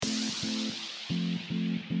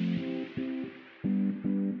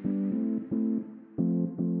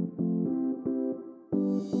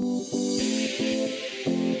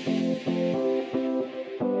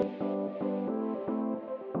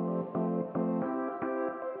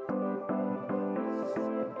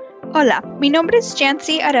Hola, mi nombre es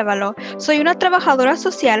Jancy Arevalo. Soy una trabajadora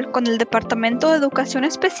social con el Departamento de Educación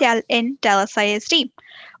Especial en Dallas ISD.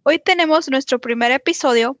 Hoy tenemos nuestro primer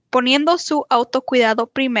episodio poniendo su autocuidado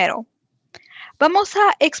primero. Vamos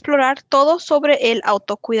a explorar todo sobre el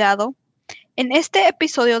autocuidado. En este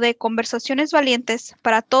episodio de Conversaciones Valientes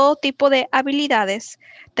para todo tipo de habilidades,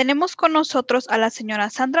 tenemos con nosotros a la señora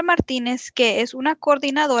Sandra Martínez, que es una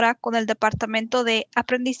coordinadora con el Departamento de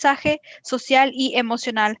Aprendizaje Social y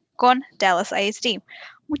Emocional con Dallas ISD.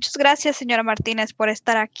 Muchas gracias, señora Martínez, por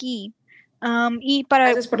estar aquí.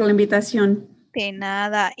 Gracias por la invitación. De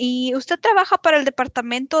nada. Y usted trabaja para el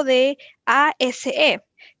Departamento de ASE,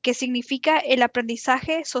 que significa el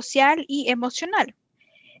Aprendizaje Social y Emocional.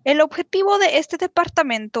 El objetivo de este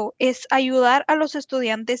departamento es ayudar a los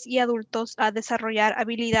estudiantes y adultos a desarrollar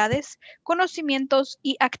habilidades, conocimientos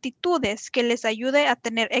y actitudes que les ayude a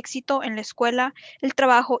tener éxito en la escuela, el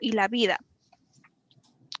trabajo y la vida.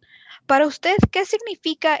 Para usted, ¿qué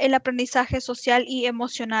significa el aprendizaje social y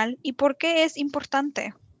emocional y por qué es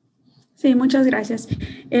importante? Sí, muchas gracias.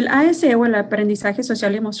 El ASE o el aprendizaje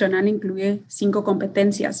social y emocional incluye 5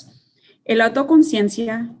 competencias. El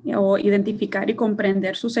autoconciencia o identificar y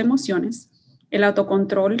comprender sus emociones. El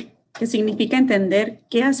autocontrol, que significa entender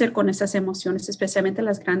qué hacer con esas emociones, especialmente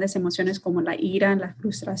las grandes emociones como la ira, la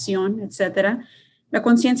frustración, etcétera. La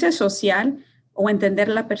conciencia social o entender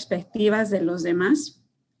las perspectivas de los demás.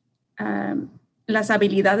 Las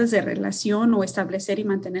habilidades de relación o establecer y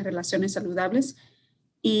mantener relaciones saludables.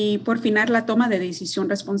 Y por final, la toma de decisión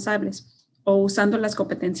responsables o usando las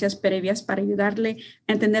competencias previas para ayudarle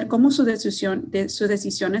a entender cómo sus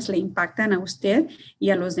decisiones le impactan a usted y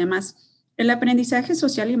a los demás. El aprendizaje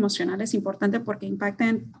social y emocional es importante porque impacta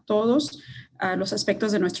en todos los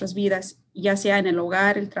aspectos de nuestras vidas, ya sea en el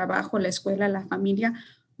hogar, el trabajo, la escuela, la familia,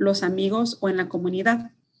 los amigos o en la comunidad.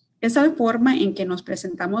 Esa forma en que nos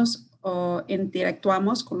presentamos o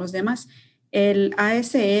interactuamos con los demás. El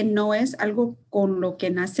ASE no es algo con lo que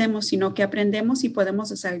nacemos, sino que aprendemos y podemos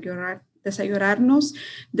desarrollarnos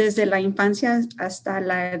desde la infancia hasta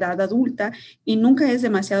la edad adulta y nunca es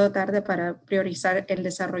demasiado tarde para priorizar el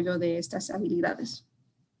desarrollo de estas habilidades.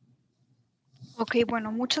 Ok,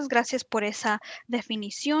 bueno, muchas gracias por esa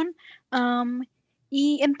definición.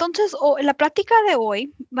 Y entonces, la plática de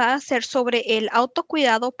hoy va a ser sobre el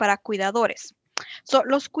autocuidado para cuidadores.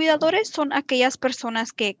 Los cuidadores son aquellas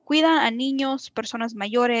personas que cuidan a niños, personas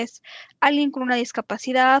mayores, alguien con una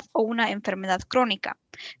discapacidad o una enfermedad crónica.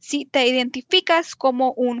 Si te identificas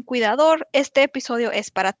como un cuidador, este episodio es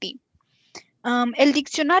para ti. El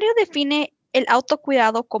diccionario define el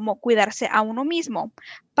autocuidado como cuidarse a uno mismo.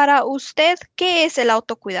 Para usted, ¿qué es el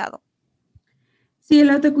autocuidado? Sí,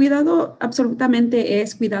 el autocuidado absolutamente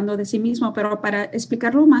es cuidando de sí mismo, pero para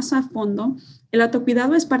explicarlo más a fondo, el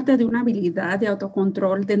autocuidado es parte de una habilidad de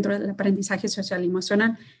autocontrol dentro del aprendizaje social y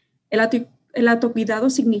emocional. El autocuidado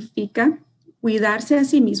significa cuidarse a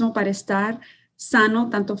sí mismo para estar sano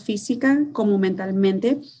tanto física como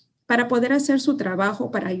mentalmente, para poder hacer su trabajo,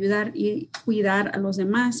 para ayudar y cuidar a los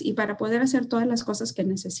demás y para poder hacer todas las cosas que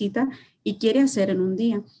necesita y quiere hacer en un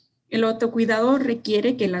día. El autocuidado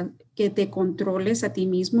requiere que te controles a ti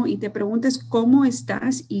mismo y te preguntes cómo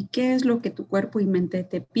estás y qué es lo que tu cuerpo y mente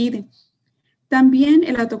te pide. También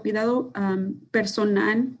el autocuidado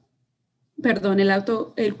personal, perdón,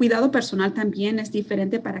 el cuidado personal también es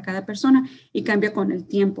diferente para cada persona y cambia con el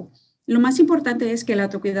tiempo. Lo más importante es que el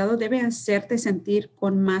autocuidado debe hacerte sentir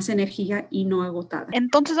con más energía y no agotada.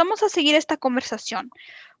 Entonces vamos a seguir esta conversación.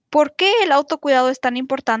 ¿Por qué el autocuidado es tan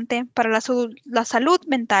importante para la salud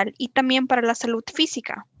mental y también para la salud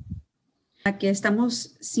física? Que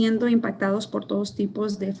estamos siendo impactados por todos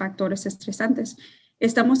tipos de factores estresantes.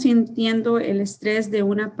 Estamos sintiendo el estrés de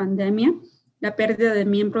una pandemia, la pérdida de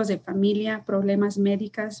miembros de familia, problemas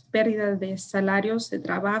médicos, pérdida de salarios, de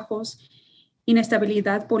trabajos,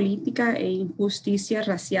 inestabilidad política e injusticias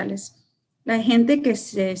raciales. La gente que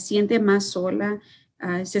se siente más sola,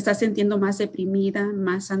 se está sintiendo más deprimida,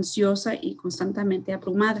 más ansiosa y constantemente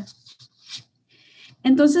abrumada.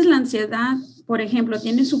 Entonces, la ansiedad, por ejemplo,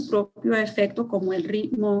 tiene su propio efecto como el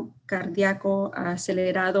ritmo cardíaco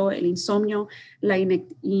acelerado, el insomnio, la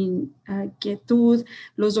inquietud,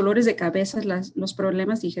 los dolores de cabeza, los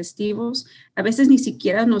problemas digestivos. A veces ni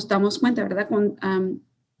siquiera nos damos cuenta, ¿verdad?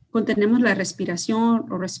 Contenemos la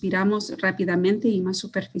respiración o respiramos rápidamente y más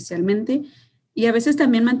superficialmente. Y a veces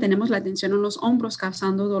también mantenemos la tensión en los hombros,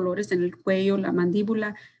 causando dolores en el cuello, la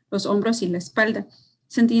mandíbula, los hombros y la espalda.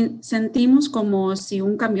 Sentimos como si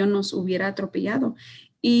un camión nos hubiera atropellado.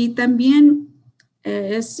 Y también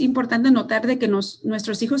es importante notar de que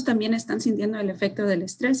nuestros hijos también están sintiendo el efecto del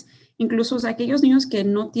estrés. Incluso aquellos niños que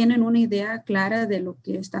no tienen una idea clara de lo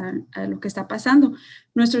que está pasando.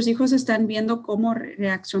 Nuestros hijos están viendo cómo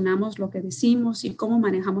reaccionamos, lo que decimos y cómo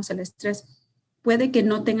manejamos el estrés. Puede que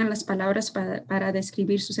no tengan las palabras para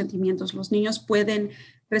describir sus sentimientos. Los niños pueden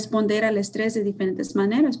responder al estrés de diferentes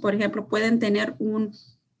maneras. Por ejemplo, pueden tener un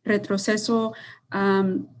retroceso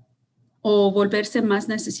o volverse más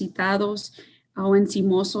necesitados o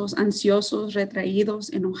encimosos, ansiosos,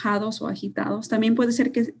 retraídos, enojados o agitados. También puede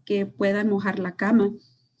ser que puedan mojar la cama.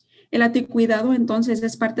 El autocuidado entonces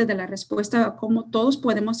es parte de la respuesta a cómo todos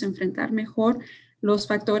podemos enfrentar mejor los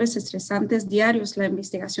factores estresantes diarios. Las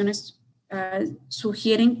investigaciones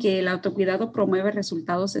sugieren que el autocuidado promueve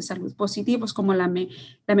resultados de salud positivos como la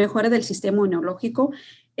mejora del sistema inmunológico,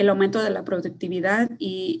 el aumento de la productividad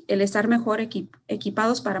y el estar mejor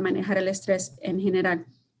equipados para manejar el estrés en general.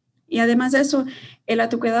 Y además de eso, el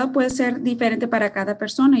autocuidado puede ser diferente para cada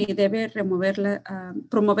persona y debe promover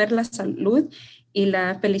la salud y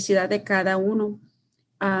la felicidad de cada uno.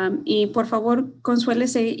 Y por favor,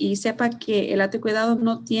 consuélese y sepa que el autocuidado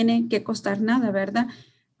no tiene que costar nada, ¿verdad?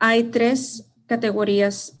 Hay 3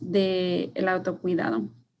 categorías del autocuidado.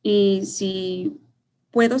 Y si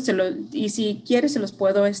puedo, y si quiere, se los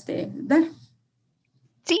puedo dar.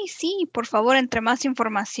 Sí, por favor, entre más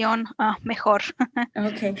información, mejor.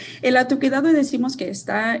 Ok. El autocuidado decimos que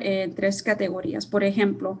está en 3 categorías. Por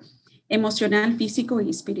ejemplo, emocional, físico y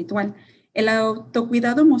espiritual. El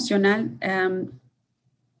autocuidado emocional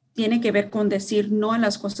tiene que ver con decir no a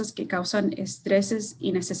las cosas que causan estreses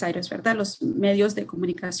innecesarios, ¿verdad? Los medios de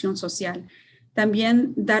comunicación social.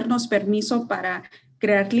 También darnos permiso para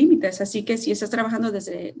crear límites. Así que si estás trabajando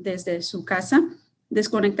desde su casa,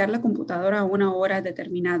 desconectar la computadora a una hora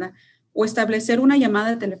determinada o establecer una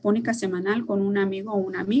llamada telefónica semanal con un amigo o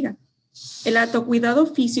una amiga. El autocuidado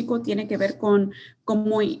físico tiene que ver con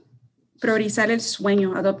cómo priorizar el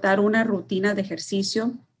sueño, adoptar una rutina de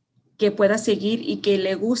ejercicio que pueda seguir y que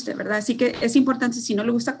le guste, ¿verdad? Así que es importante, si no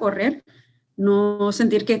le gusta correr, no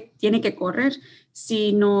sentir que tiene que correr,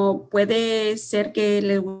 sino puede ser que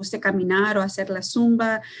le guste caminar o hacer la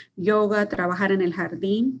zumba, yoga, trabajar en el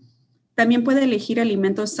jardín. También puede elegir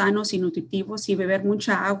alimentos sanos y nutritivos y beber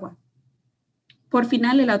mucha agua. Por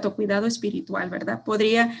final, el autocuidado espiritual, ¿verdad?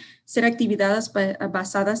 Podría ser actividades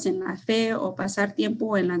basadas en la fe o pasar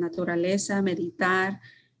tiempo en la naturaleza, meditar,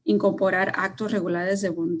 incorporar actos regulares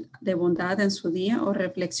de bondad en su día o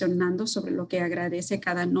reflexionando sobre lo que agradece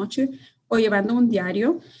cada noche o llevando un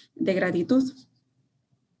diario de gratitud.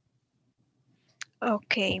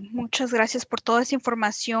 Ok, muchas gracias por toda esa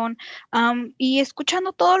información. Y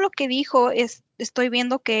escuchando todo lo que dijo, estoy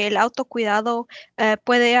viendo que el autocuidado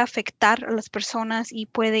puede afectar a las personas y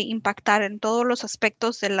puede impactar en todos los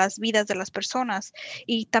aspectos de las vidas de las personas.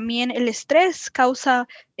 Y también el estrés causa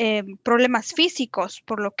problemas físicos,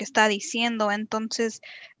 por lo que está diciendo. Entonces,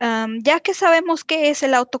 ya que sabemos qué es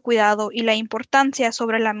el autocuidado y la importancia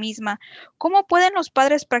sobre la misma, ¿cómo pueden los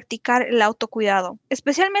padres practicar el autocuidado,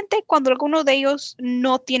 especialmente cuando algunos de ellos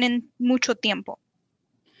no tienen mucho tiempo?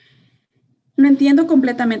 Lo entiendo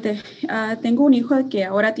completamente. Tengo un hijo que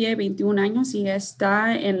ahora tiene 21 años y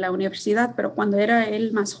está en la universidad, pero cuando era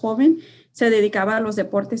él más joven se dedicaba a los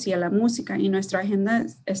deportes y a la música y nuestra agenda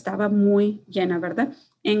estaba muy llena, ¿verdad?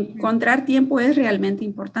 Encontrar tiempo es realmente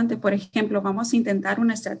importante. Por ejemplo, vamos a intentar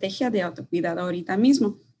una estrategia de autocuidado ahorita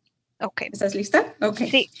mismo. Ok. ¿Estás lista? Ok.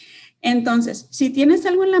 Sí. Entonces, si tienes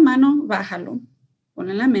algo en la mano, bájalo,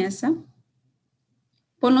 ponlo en la mesa,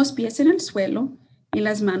 pon los pies en el suelo y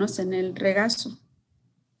las manos en el regazo.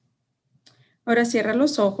 Ahora cierra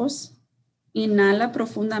los ojos, inhala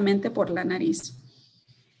profundamente por la nariz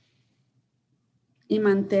y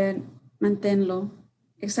manténlo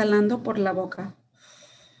exhalando por la boca.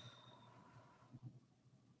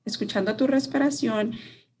 Escuchando tu respiración,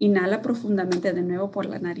 inhala profundamente de nuevo por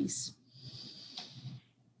la nariz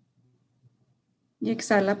y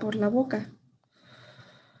exhala por la boca.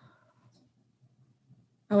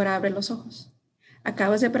 Ahora abre los ojos.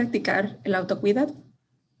 Acabas de practicar el autocuidado.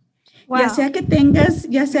 Wow. Ya sea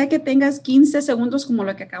que tengas 15 segundos como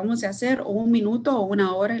lo que acabamos de hacer, o 1 minuto o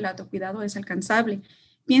 1 hora, el autocuidado es alcanzable.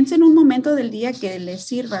 Piensa en un momento del día que le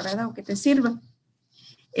sirva, ¿verdad? O que te sirva.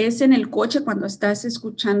 Es en el coche cuando estás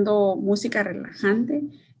escuchando música relajante,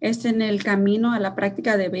 es en el camino a la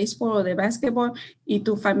práctica de béisbol o de básquetbol y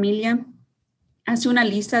tu familia hace una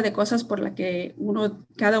lista de cosas por la que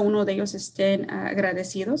cada uno de ellos estén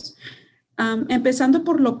agradecidos. Empezando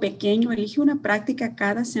por lo pequeño, elige una práctica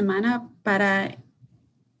cada semana para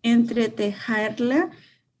entretejerla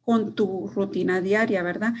con tu rutina diaria,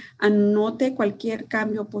 ¿verdad? Anote cualquier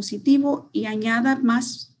cambio positivo y añada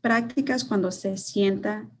más prácticas cuando se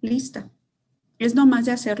sienta lista. Es nomás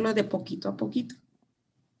de hacerlo de poquito a poquito.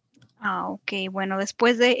 Ok, bueno,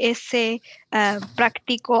 después de ese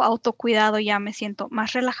práctico autocuidado ya me siento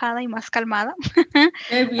más relajada y más calmada.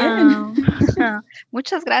 ¡Qué bien! Ah,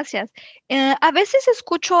 muchas gracias. A veces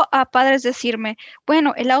escucho a padres decirme,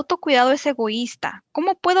 bueno, el autocuidado es egoísta.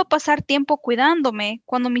 ¿Cómo puedo pasar tiempo cuidándome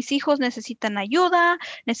cuando mis hijos necesitan ayuda,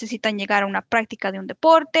 necesitan llegar a una práctica de un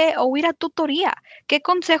deporte o ir a tutoría? ¿Qué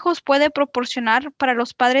consejos puede proporcionar para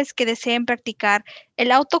los padres que deseen practicar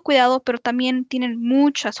el autocuidado, pero también tienen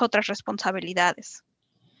muchas otras responsabilidades?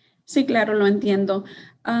 Sí, claro, lo entiendo.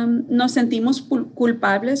 Nos sentimos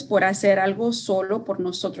culpables por hacer algo solo por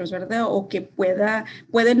nosotros, ¿verdad? O que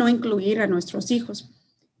puede no incluir a nuestros hijos.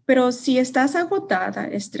 Pero si estás agotada,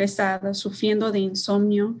 estresada, sufriendo de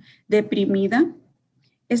insomnio, deprimida,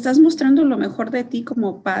 ¿estás mostrando lo mejor de ti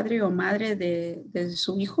como padre o madre de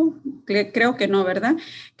su hijo? Creo que no, ¿verdad?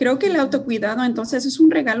 Creo que el autocuidado entonces es un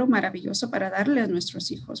regalo maravilloso para darle a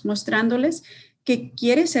nuestros hijos, mostrándoles que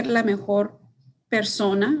quieres ser la mejor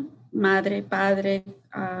persona, madre, padre,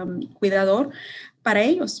 cuidador para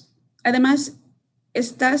ellos. Además,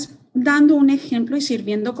 estás dando un ejemplo y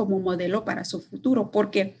sirviendo como modelo para su futuro,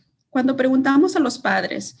 porque cuando preguntamos a los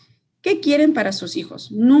padres, ¿qué quieren para sus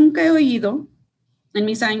hijos? Nunca he oído en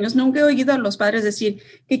mis años, nunca he oído a los padres decir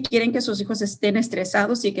que quieren que sus hijos estén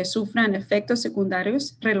estresados y que sufran efectos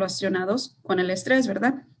secundarios relacionados con el estrés,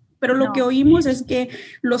 ¿verdad? Pero lo que No. oímos es que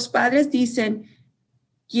los padres dicen,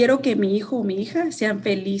 quiero que mi hijo o mi hija sean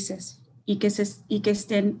felices y que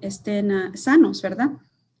estén sanos, ¿verdad?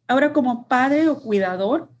 Ahora, como padre o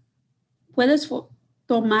cuidador, puedes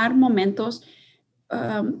tomar momentos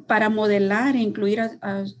para modelar e incluir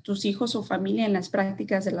a tus hijos o familia en las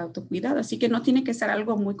prácticas del autocuidado. Así que no tiene que ser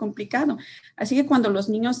algo muy complicado. Así que cuando los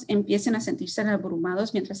niños empiecen a sentirse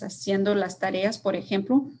abrumados mientras haciendo las tareas, por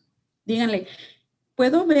ejemplo, díganle,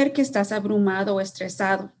 puedo ver que estás abrumado o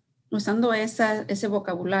estresado, usando ese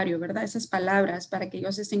vocabulario, ¿verdad? Esas palabras para que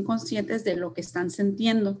ellos estén conscientes de lo que están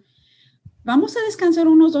sintiendo. Vamos a descansar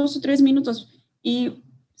unos 2 o 3 minutos y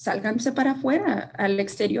sálganse para afuera, al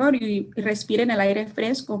exterior y respiren el aire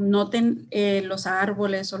fresco, noten los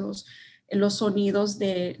árboles o los sonidos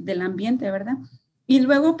del ambiente, ¿verdad? Y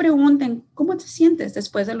luego pregunten, ¿cómo te sientes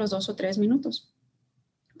después de los 2 o 3 minutos?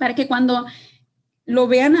 Para que cuando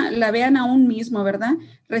la vean a un mismo, ¿verdad?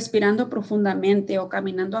 Respirando profundamente o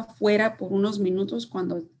caminando afuera por unos minutos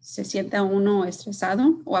cuando se sienta uno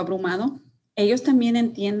estresado o abrumado, ellos también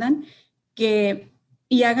entiendan que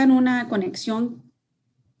y hagan una conexión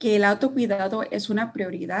que el autocuidado es una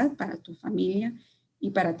prioridad para tu familia y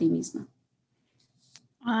para ti misma.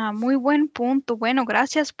 Muy buen punto. Bueno,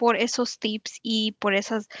 gracias por esos tips y por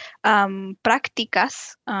esas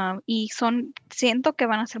prácticas y siento que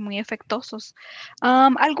van a ser muy efectuosos.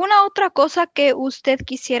 ¿Alguna otra cosa que usted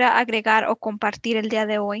quisiera agregar o compartir el día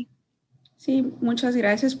de hoy? Sí,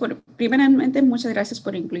 primeramente, muchas gracias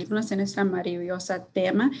por incluirnos en esta maravillosa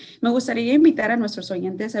tema. Me gustaría invitar a nuestros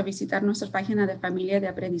oyentes a visitar nuestra página de Familia de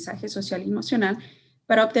Aprendizaje Social y Emocional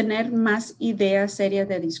para obtener más ideas serias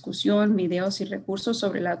de discusión, videos y recursos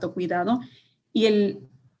sobre el autocuidado y el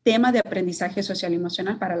tema de aprendizaje social y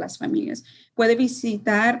emocional para las familias. Puede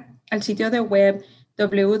visitar el sitio de web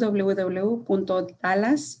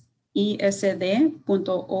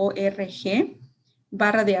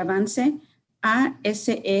www.dallasisd.org/de-avance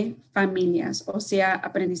ASE Familias, o sea,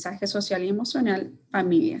 Aprendizaje Social y Emocional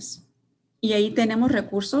Familias. Y ahí tenemos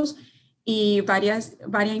recursos y varias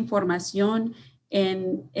información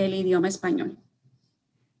en el idioma español.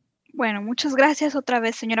 Bueno, muchas gracias otra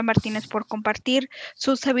vez, señora Martínez, por compartir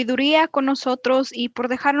su sabiduría con nosotros y por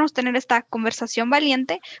dejarnos tener esta conversación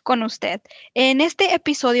valiente con usted. En este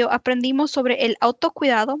episodio aprendimos sobre el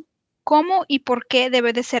autocuidado, cómo y por qué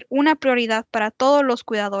debe de ser una prioridad para todos los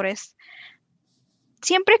cuidadores.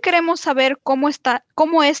 Siempre queremos saber cómo esta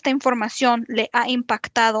información le ha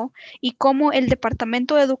impactado y cómo el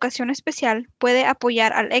Departamento de Educación Especial puede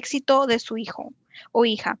apoyar al éxito de su hijo o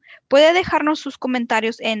hija. Puede dejarnos sus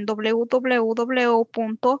comentarios en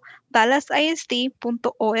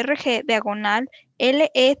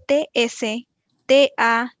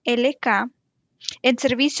www.dallasisd.org/LETSTALK en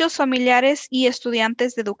servicios familiares y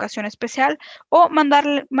estudiantes de educación especial o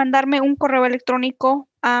mandarme un correo electrónico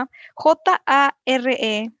a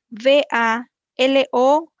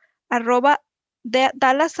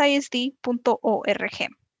jarevalo@dallasisd.org.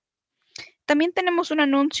 También tenemos un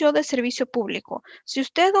anuncio de servicio público. Si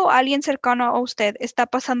usted o alguien cercano a usted está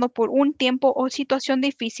pasando por un tiempo o situación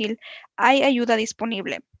difícil, hay ayuda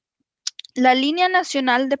disponible. La línea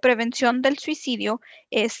nacional de prevención del suicidio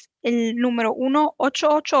es el número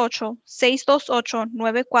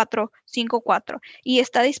 1-888-628-9454 y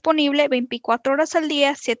está disponible 24 horas al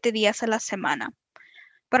día, 7 días a la semana.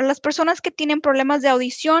 Para las personas que tienen problemas de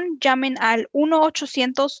audición, llamen al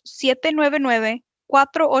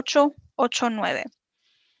 1-800-799-4889.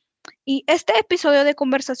 Y este episodio de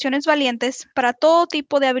Conversaciones Valientes para todo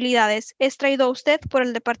tipo de habilidades es traído a usted por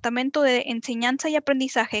el Departamento de Enseñanza y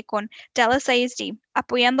Aprendizaje con Dallas ISD,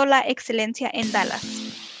 apoyando la excelencia en Dallas.